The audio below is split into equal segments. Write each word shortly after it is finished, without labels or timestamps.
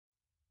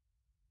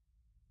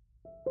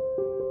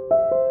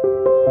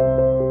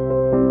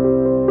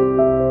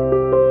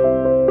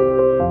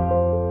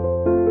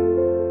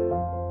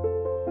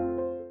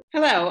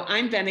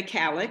I'm Bena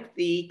Kallick,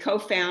 the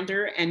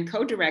co-founder and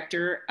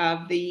co-director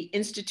of the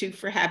Institute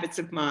for Habits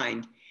of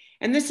Mind.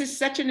 And this is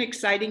such an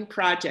exciting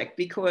project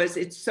because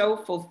it so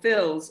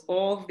fulfills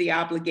all of the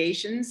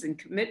obligations and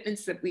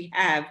commitments that we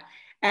have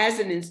as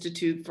an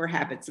Institute for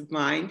Habits of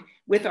Mind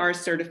with our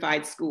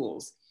certified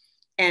schools.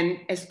 And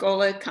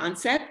Escola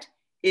concept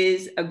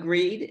is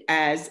agreed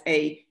as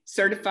a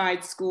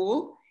certified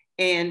school,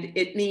 and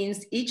it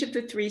means each of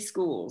the 3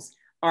 schools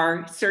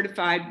are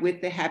certified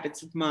with the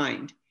habits of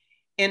mind.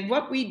 And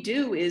what we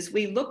do is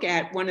we look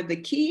at one of the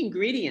key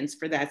ingredients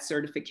for that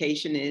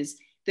certification is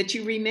that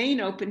you remain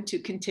open to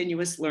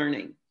continuous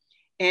learning.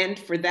 And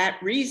for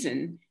that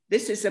reason,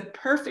 this is a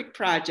perfect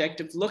project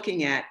of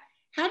looking at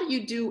how do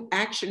you do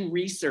action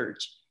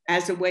research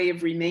as a way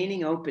of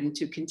remaining open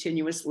to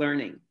continuous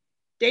learning.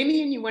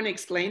 Damian, you want to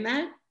explain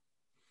that?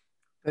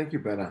 Thank you,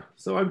 Bena.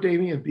 So I'm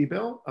Damian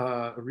Bebell,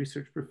 a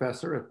research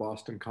professor at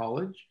Boston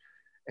College.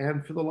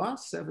 And for the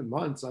last 7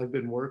 months, I've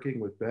been working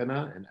with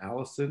Bena and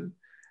Allison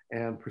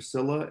and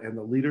Priscilla and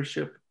the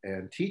leadership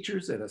and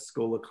teachers at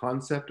Escola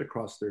Concept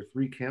across their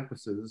 3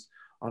 campuses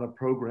on a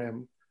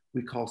program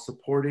we call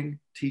Supporting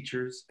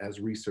Teachers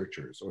as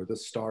Researchers, or the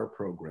STAR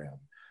program.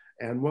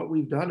 And what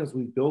we've done is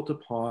we've built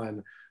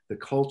upon the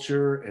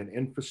culture and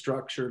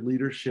infrastructure,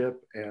 leadership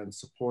and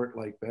support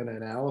like Bena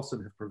and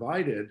Allison have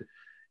provided,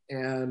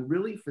 and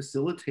really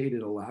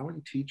facilitated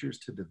allowing teachers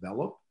to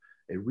develop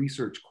a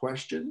research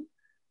question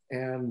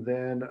and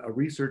then a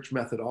research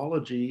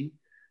methodology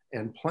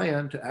and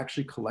plan to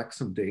actually collect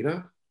some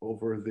data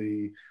over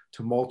the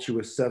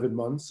tumultuous 7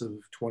 months of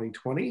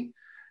 2020.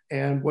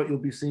 And what you'll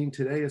be seeing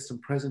today is some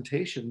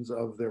presentations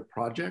of their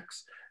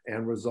projects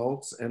and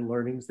results and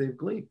learnings they've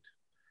gleaned.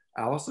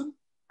 Allison?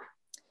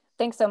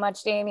 Thanks so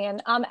much,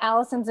 Damian. I'm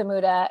Allison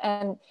Zmuda,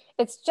 and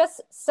it's just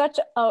such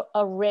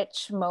a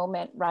rich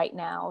moment right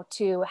now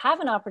to have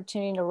an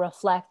opportunity to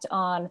reflect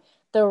on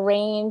the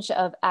range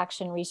of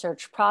action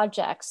research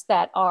projects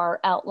that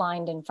are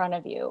outlined in front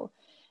of you.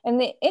 And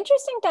the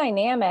interesting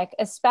dynamic,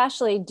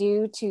 especially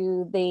due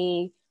to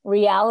the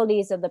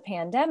realities of the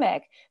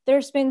pandemic,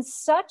 there's been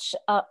such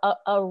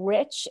a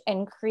rich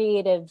and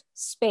creative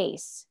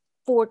space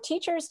for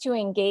teachers to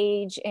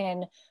engage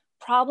in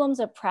problems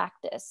of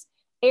practice,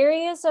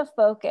 areas of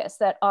focus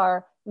that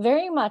are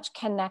very much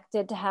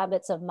connected to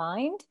habits of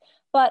mind,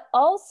 but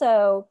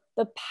also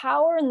the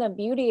power and the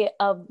beauty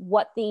of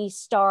what the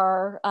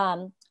STAR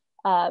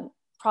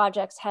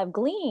projects have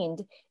gleaned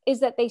is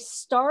that they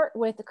start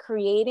with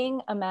creating,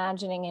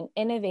 imagining, and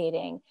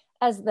innovating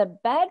as the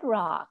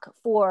bedrock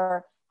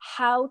for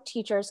how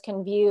teachers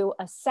can view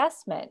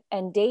assessment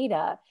and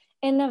data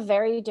in a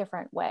very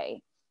different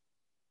way.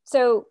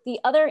 So the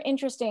other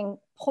interesting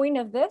point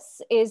of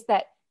this is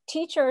that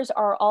teachers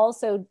are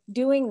also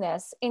doing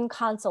this in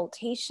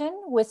consultation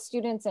with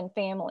students and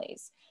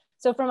families.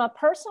 So from a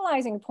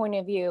personalizing point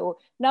of view,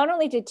 not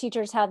only did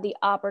teachers have the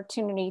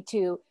opportunity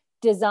to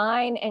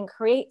design and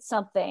create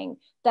something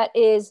that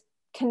is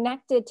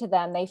connected to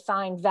them, they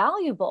find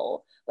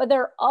valuable, but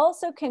they're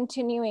also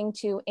continuing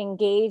to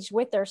engage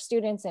with their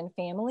students and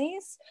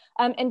families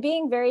and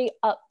being very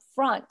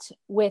upfront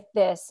with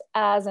this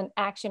as an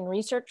action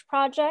research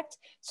project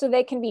so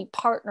they can be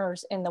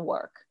partners in the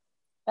work.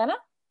 Bena?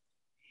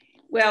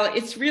 Well,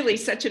 it's really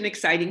such an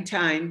exciting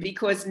time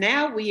because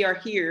now we are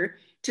here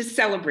to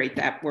celebrate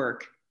that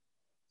work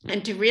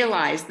and to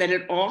realize that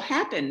it all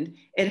happened.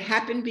 It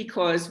happened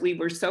because we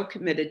were so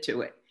committed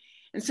to it.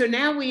 And so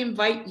now we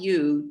invite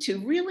you to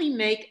really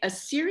make a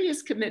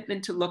serious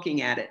commitment to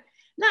looking at it.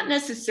 Not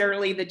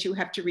necessarily that you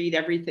have to read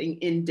everything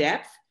in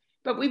depth,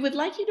 but we would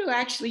like you to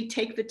actually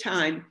take the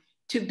time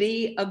to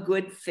be a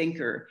good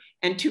thinker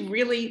and to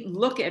really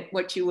look at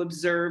what you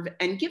observe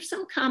and give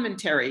some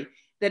commentary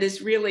that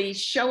is really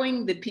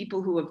showing the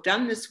people who have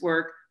done this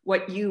work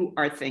what you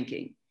are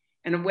thinking.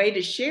 And a way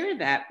to share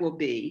that will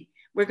be,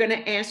 we're going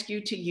to ask you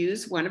to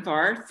use one of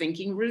our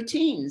thinking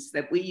routines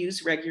that we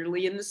use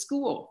regularly in the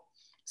school.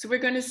 So we're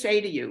going to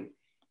say to you,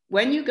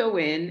 when you go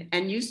in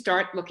and you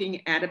start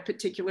looking at a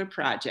particular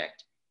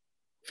project,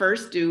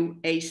 first do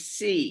a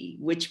C,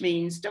 which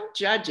means don't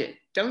judge it.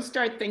 Don't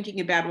start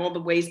thinking about all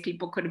the ways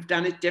people could have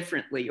done it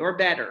differently or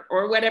better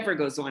or whatever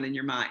goes on in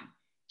your mind.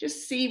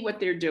 Just see what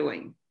they're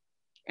doing.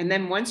 And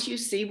then once you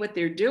see what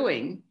they're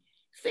doing,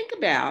 think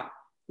about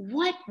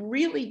what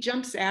really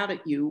jumps out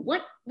at you.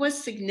 What was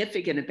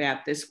significant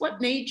about this? What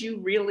made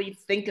you really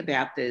think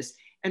about this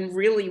and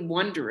really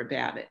wonder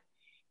about it?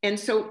 And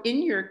so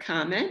in your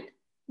comment,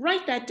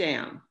 write that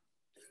down.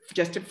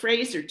 Just a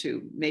phrase or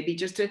two, maybe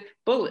just a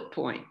bullet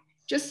point,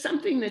 just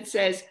something that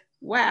says,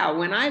 wow,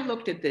 when I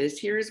looked at this,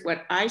 here's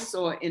what I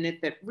saw in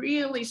it that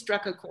really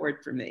struck a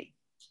chord for me.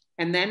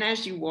 And then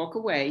as you walk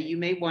away, you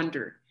may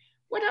wonder,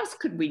 what else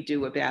could we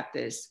do about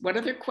this? What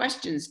other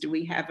questions do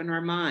we have in our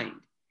mind?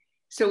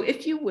 So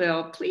if you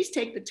will, please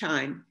take the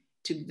time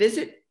to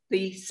visit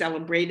the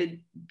celebrated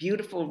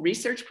beautiful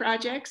research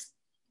projects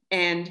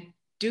and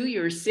do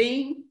your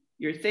seeing,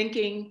 your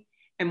thinking,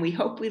 and we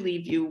hope we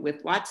leave you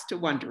with lots to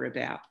wonder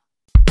about.